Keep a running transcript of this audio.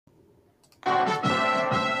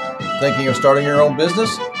Thinking of starting your own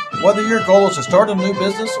business? Whether your goal is to start a new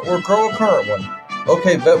business or grow a current one,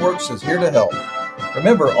 OK VetWorks is here to help.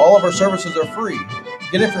 Remember, all of our services are free.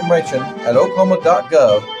 Get information at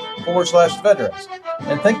oklahoma.gov/veterans.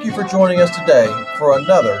 And thank you for joining us today for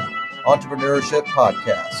another Entrepreneurship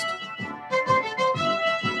Podcast.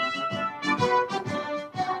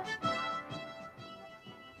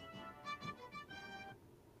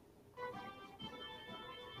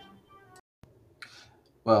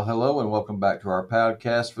 Well, hello and welcome back to our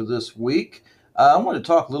podcast for this week. I want to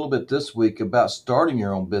talk a little bit this week about starting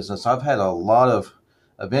your own business. I've had a lot of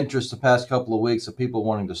interest the past couple of weeks of people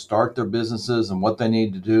wanting to start their businesses and what they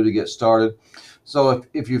need to do to get started. So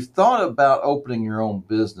if you've thought about opening your own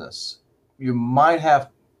business, you might have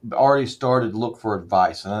already started to look for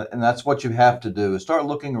advice. And that's what you have to do is start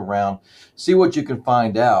looking around, see what you can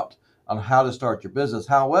find out on how to start your business.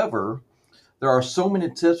 However, there are so many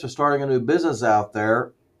tips for starting a new business out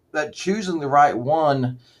there that choosing the right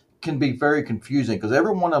one can be very confusing because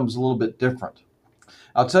every one of them is a little bit different.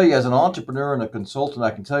 I'll tell you, as an entrepreneur and a consultant,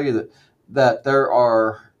 I can tell you that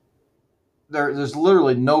there's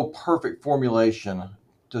literally no perfect formulation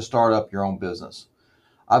to start up your own business.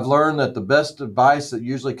 I've learned that the best advice that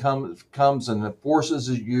usually comes and it forces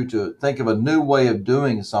you to think of a new way of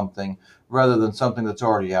doing something rather than something that's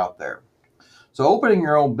already out there. So opening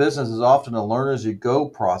your own business is often a learn as you go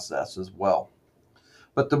process as well.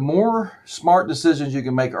 But the more smart decisions you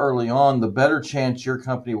can make early on, the better chance your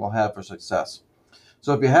company will have for success.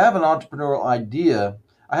 So if you have an entrepreneurial idea,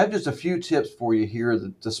 I have just a few tips for you here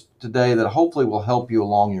today that hopefully will help you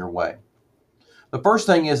along your way. The first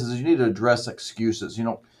thing is you need to address excuses.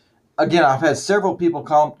 Again, I've had several people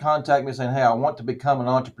contact me saying, hey, I want to become an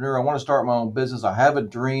entrepreneur. I want to start my own business. I have a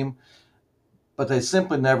dream. But they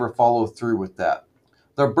simply never follow through with that.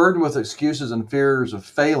 They're burdened with excuses and fears of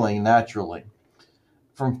failing naturally,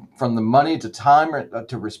 from the money to time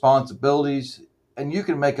to responsibilities, and you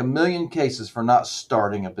can make a million cases for not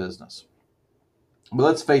starting a business. But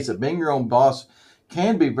let's face it, being your own boss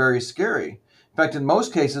can be very scary. In fact, in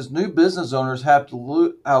most cases, new business owners have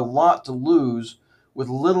a lot to lose with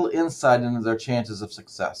little insight into their chances of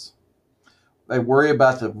success. They worry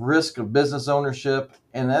about the risk of business ownership,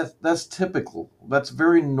 and that's typical. That's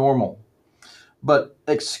very normal. But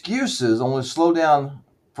excuses only slow down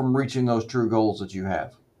from reaching those true goals that you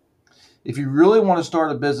have. If you really want to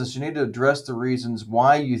start a business, you need to address the reasons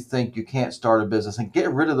why you think you can't start a business and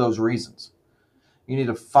get rid of those reasons. You need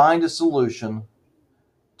to find a solution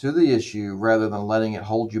to the issue rather than letting it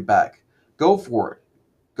hold you back. Go for it.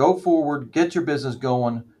 Go forward, get your business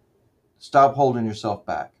going, stop holding yourself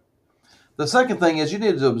back. The second thing is you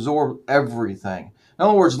need to absorb everything. In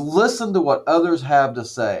other words, listen to what others have to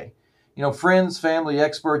say. Friends, family,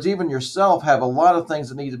 experts, even yourself have a lot of things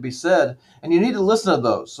that need to be said, and you need to listen to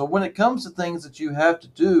those. So when it comes to things that you have to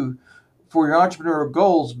do for your entrepreneurial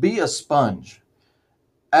goals, be a sponge.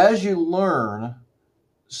 As you learn,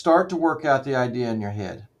 start to work out the idea in your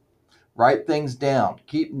head. Write things down.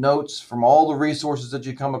 Keep notes from all the resources that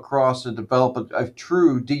you come across to develop a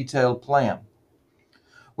true detailed plan.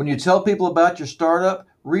 When you tell people about your startup,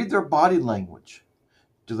 read their body language.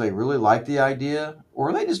 Do they really like the idea? Or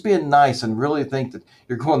are they just being nice and really think that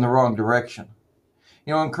you're going the wrong direction?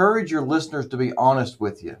 Encourage your listeners to be honest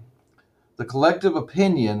with you. The collective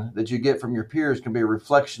opinion that you get from your peers can be a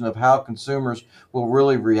reflection of how consumers will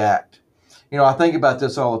really react. I think about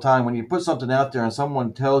this all the time. When you put something out there and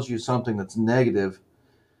someone tells you something that's negative,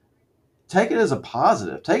 take it as a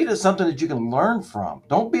positive. Take it as something that you can learn from.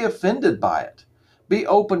 Don't be offended by it. Be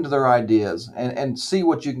open to their ideas and see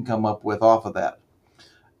what you can come up with off of that.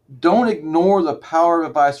 Don't ignore the power of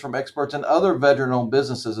advice from experts and other veteran-owned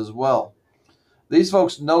businesses as well. These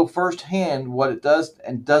folks know firsthand what it does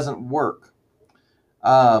and doesn't work.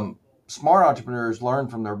 Smart entrepreneurs learn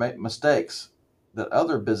from their mistakes that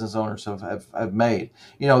other business owners have made.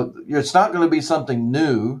 It's not going to be something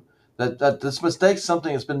new. That this mistake's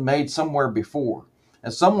something that's been made somewhere before,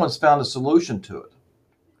 and someone's found a solution to it.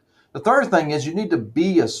 The third thing is you need to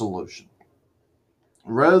be a solution.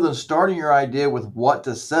 Rather than starting your idea with what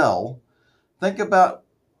to sell, think about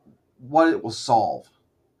what it will solve.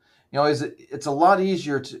 It's a lot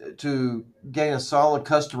easier to gain a solid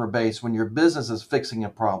customer base when your business is fixing a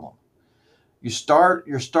problem.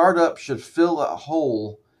 Your startup should fill a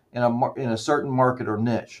hole in a certain market or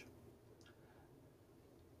niche.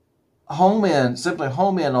 Simply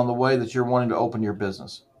home in on the way that you're wanting to open your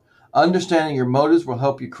business. Understanding your motives will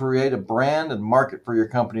help you create a brand and market for your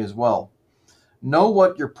company as well. Know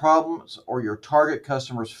what your problems or your target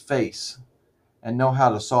customers face and know how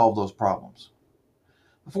to solve those problems.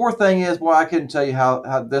 The fourth thing is, I couldn't tell you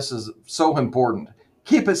how this is so important.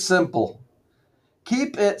 Keep it simple.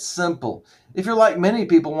 Keep it simple. If you're like many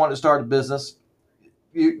people want to start a business,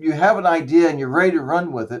 you have an idea and you're ready to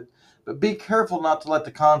run with it, but be careful not to let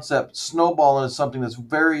the concept snowball into something that's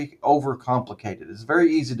very overcomplicated. It's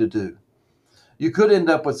very easy to do. You could end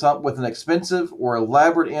up with an expensive or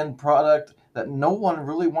elaborate end product that no one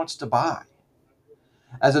really wants to buy.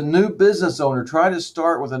 As a new business owner, try to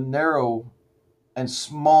start with a narrow and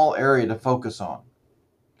small area to focus on.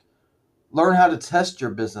 Learn how to test your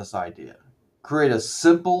business idea. Create a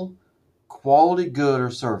simple, quality good or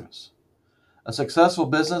service. A successful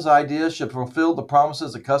business idea should fulfill the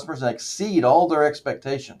promises of customers and exceed all their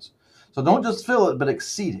expectations. So don't just fill it, but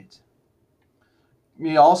exceed it.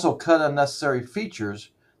 You also cut unnecessary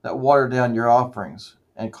features that water down your offerings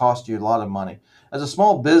and cost you a lot of money. As a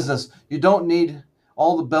small business, you don't need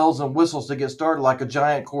all the bells and whistles to get started like a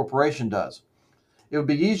giant corporation does. It would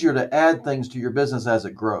be easier to add things to your business as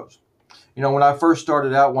it grows. When I first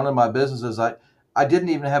started out one of my businesses, I didn't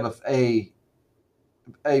even have a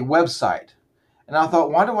website. And I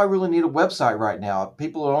thought, why do I really need a website right now?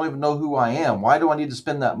 People don't even know who I am. Why do I need to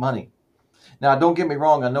spend that money? Now, don't get me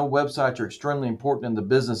wrong. I know websites are extremely important in the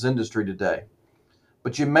business industry today.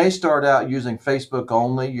 But you may start out using Facebook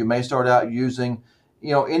only. You may start out using,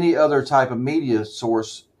 any other type of media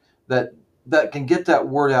source that can get that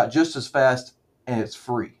word out just as fast, and it's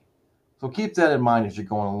free. So keep that in mind as you're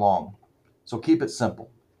going along. So keep it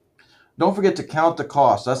simple. Don't forget to count the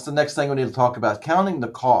cost. That's the next thing we need to talk about, counting the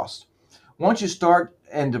cost. Once you start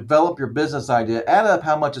and develop your business idea, add up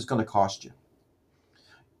how much it's going to cost you.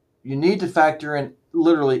 You need to factor in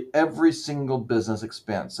literally every single business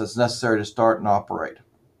expense that's necessary to start and operate.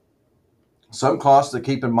 Some costs to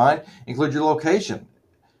keep in mind include your location.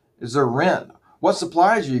 Is there rent? What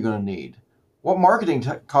supplies are you going to need? What marketing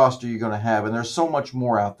costs are you going to have? And there's so much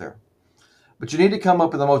more out there. But you need to come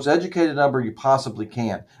up with the most educated number you possibly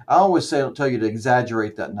can. I always tell you to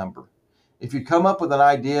exaggerate that number. If you come up with an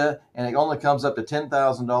idea and it only comes up to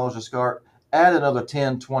 $10,000 to start, add another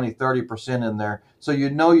 10, 20, 30% in there so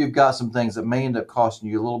you've got some things that may end up costing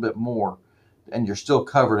you a little bit more and you're still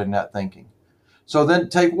covered in that thinking. So then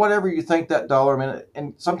take whatever you think that dollar amount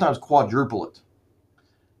and sometimes quadruple it.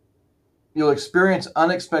 You'll experience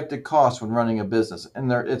unexpected costs when running a business, and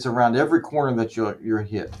it's around every corner that you're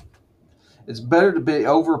hit. It's better to be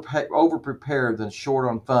over prepared than short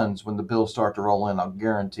on funds when the bills start to roll in, I'll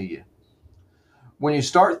guarantee you. When you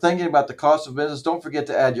start thinking about the cost of business, don't forget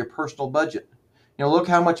to add your personal budget. Look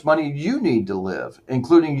how much money you need to live,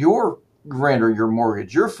 including your rent or your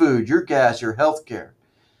mortgage, your food, your gas, your health care.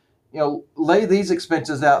 Lay these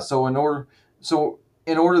expenses out in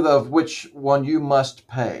order of which one you must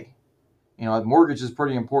pay. The mortgage is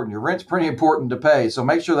pretty important. Your rent's pretty important to pay. So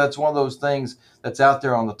make sure that's one of those things that's out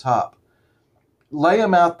there on the top. Lay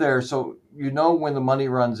them out there so when the money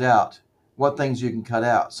runs out, what things you can cut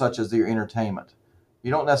out, such as your entertainment. You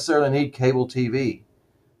don't necessarily need cable TV.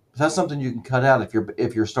 But that's something you can cut out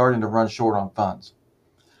if you're starting to run short on funds.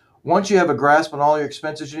 Once you have a grasp on all your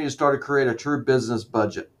expenses, you need to start to create a true business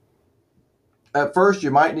budget. At first, you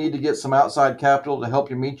might need to get some outside capital to help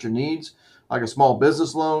you meet your needs, like a small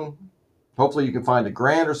business loan. Hopefully you can find a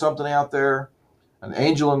grant or something out there, an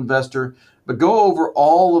angel investor, but go over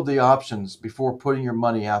all of the options before putting your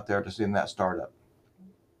money out there to see in that startup.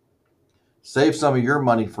 Save some of your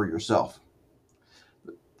money for yourself.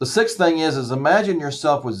 The sixth thing is imagine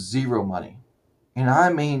yourself with zero money. And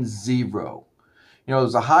I mean zero.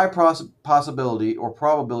 There's a high possibility or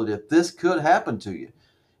probability that this could happen to you.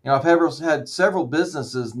 I've had several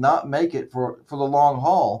businesses not make it for the long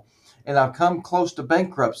haul, and I've come close to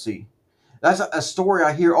bankruptcy. That's a story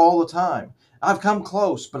I hear all the time. I've come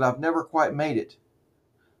close, but I've never quite made it.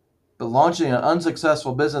 But launching an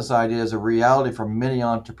unsuccessful business idea is a reality for many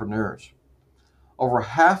entrepreneurs. Over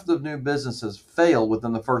half the new businesses fail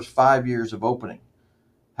within the first 5 years of opening.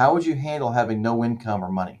 How would you handle having no income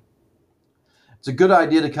or money? It's a good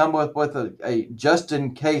idea to come up with a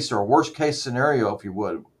just-in-case or worst-case scenario, if you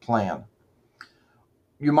would, plan.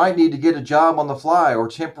 You might need to get a job on the fly or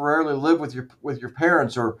temporarily live with your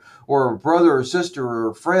parents or a brother or sister or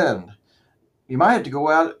a friend. You might have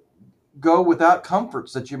to go without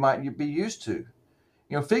comforts that you might be used to.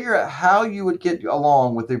 Figure out how you would get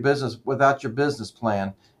along with your business without your business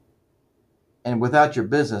plan and without your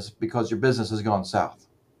business because your business has gone south.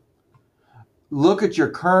 Look at your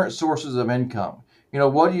current sources of income.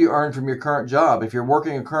 What do you earn from your current job? If you're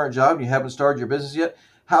working a current job and you haven't started your business yet,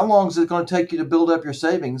 how long is it going to take you to build up your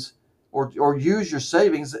savings or use your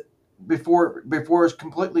savings before it's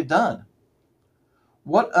completely done?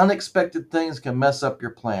 What unexpected things can mess up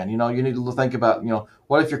your plan? You need to think about,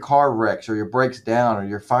 what if your car wrecks or your breaks down or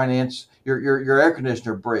your air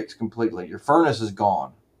conditioner breaks completely, your furnace is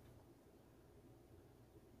gone.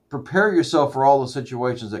 Prepare yourself for all the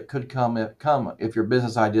situations that could come if your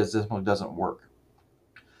business idea simply doesn't work.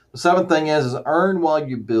 The seventh thing is earn while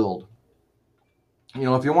you build.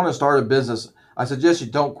 If you want to start a business, I suggest you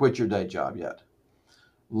don't quit your day job yet.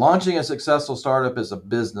 Launching a successful startup is a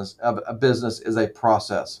business. A business is a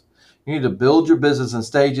process. You need to build your business in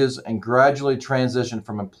stages and gradually transition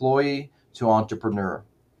from employee to entrepreneur.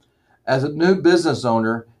 As a new business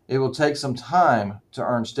owner, it will take some time to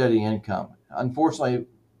earn steady income. Unfortunately,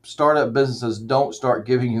 startup businesses don't start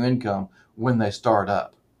giving you income when they start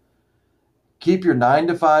up. Keep your 9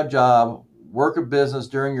 to 5 job, work a business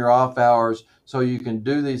during your off hours so you can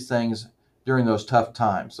do these things during those tough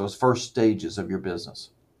times, those first stages of your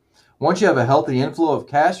business. Once you have a healthy inflow of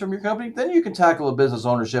cash from your company, then you can tackle a business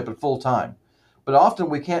ownership at full time. But often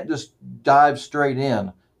we can't just dive straight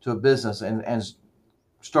in to a business and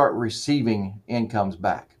start receiving incomes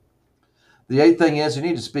back. The eighth thing is you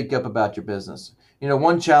need to speak up about your business.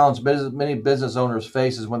 One challenge many business owners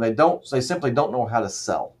face is when they simply don't know how to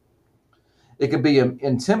sell. It can be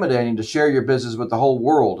intimidating to share your business with the whole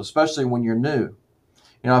world, especially when you're new.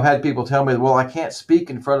 I've had people tell me, well, I can't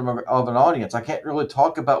speak in front of an audience. I can't really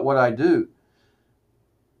talk about what I do.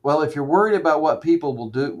 Well, if you're worried about what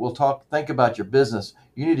people think about your business,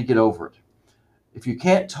 you need to get over it. If you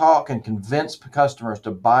can't talk and convince customers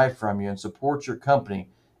to buy from you and support your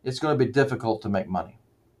company, it's going to be difficult to make money.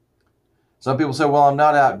 Some people say, well, I'm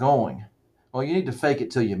not outgoing. Well, you need to fake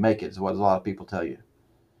it till you make it, is what a lot of people tell you.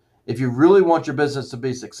 If you really want your business to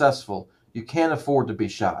be successful, you can't afford to be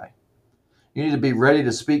shy. You need to be ready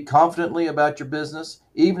to speak confidently about your business,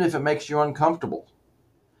 even if it makes you uncomfortable.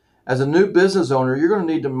 As a new business owner, you're going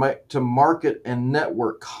to need to market and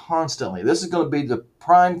network constantly. This is going to be the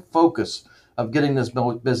prime focus of getting this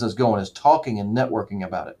business going, is talking and networking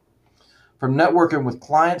about it. From networking with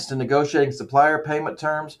clients to negotiating supplier payment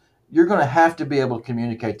terms, you're going to have to be able to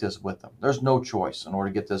communicate this with them. There's no choice in order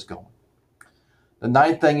to get this going. The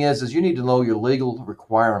ninth thing is you need to know your legal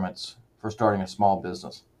requirements for starting a small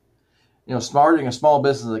business. Starting a small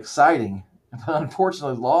business is exciting, but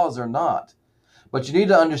unfortunately, laws are not. But you need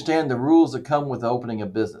to understand the rules that come with opening a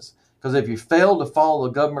business, because if you fail to follow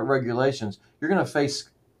the government regulations, you're going to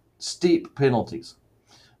face steep penalties.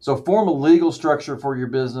 So form a legal structure for your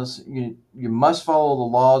business. You must follow the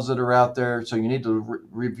laws that are out there, so you need to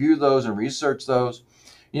review those and research those.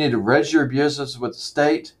 You need to register your business with the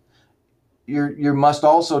state. You must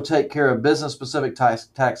also take care of business-specific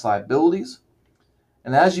tax liabilities.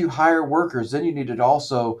 And as you hire workers, then you need to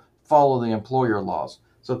also follow the employer laws.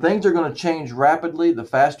 So things are going to change rapidly the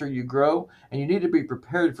faster you grow, and you need to be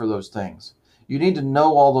prepared for those things. You need to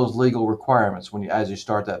know all those legal requirements as you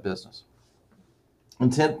start that business.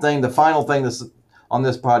 And 10th thing, the final thing on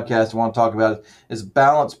this podcast I want to talk about is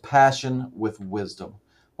balance passion with wisdom.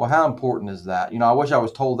 Well, how important is that? I wish I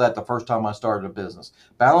was told that the first time I started a business.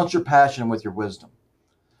 Balance your passion with your wisdom.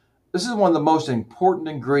 This is one of the most important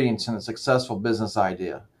ingredients in a successful business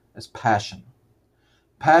idea, is passion.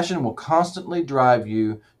 Passion will constantly drive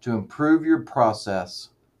you to improve your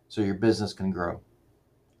process so your business can grow.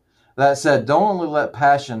 That said, don't only let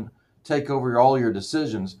passion take over all your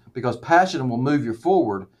decisions, because passion will move you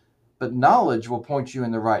forward, but knowledge will point you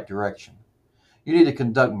in the right direction. You need to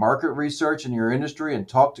conduct market research in your industry and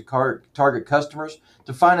talk to target customers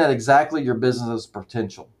to find out exactly your business's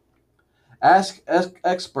potential. Ask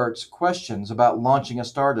experts questions about launching a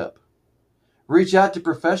startup. Reach out to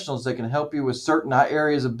professionals that can help you with certain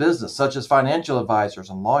areas of business, such as financial advisors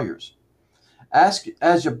and lawyers. As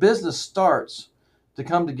your business starts to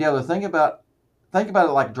come together, think about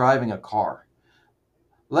it like driving a car.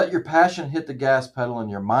 Let your passion hit the gas pedal and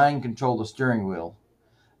your mind control the steering wheel.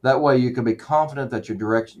 That way you can be confident that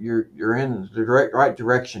you're in the right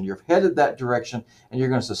direction. You're headed that direction, and you're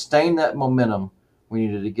going to sustain that momentum when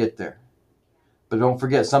you need to get there. But don't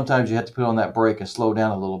forget, sometimes you have to put on that brake and slow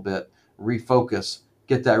down a little bit, refocus,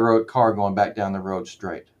 get that car going back down the road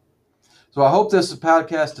straight. So I hope this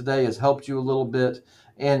podcast today has helped you a little bit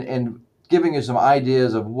and giving you some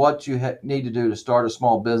ideas of what you need to do to start a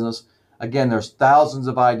small business. Again, there's thousands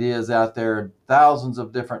of ideas out there, thousands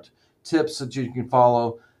of different tips that you can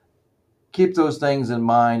follow. Keep those things in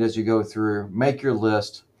mind as you go through. Make your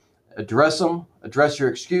list, address them, address your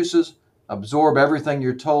excuses, absorb everything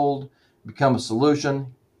you're told, become a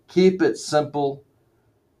solution. Keep it simple.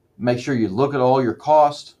 Make sure you look at all your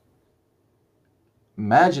costs.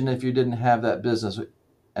 Imagine if you didn't have that business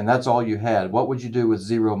and that's all you had. What would you do with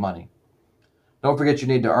zero money? Don't forget, you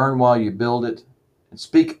need to earn while you build it. and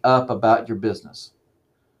speak up about your business.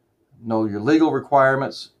 Know your legal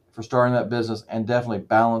requirements for starting that business, and definitely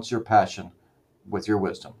balance your passion with your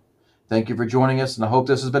wisdom. Thank you for joining us, and I hope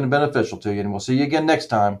this has been beneficial to you, and we'll see you again next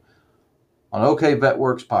time on OK Vet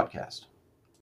Works Podcast.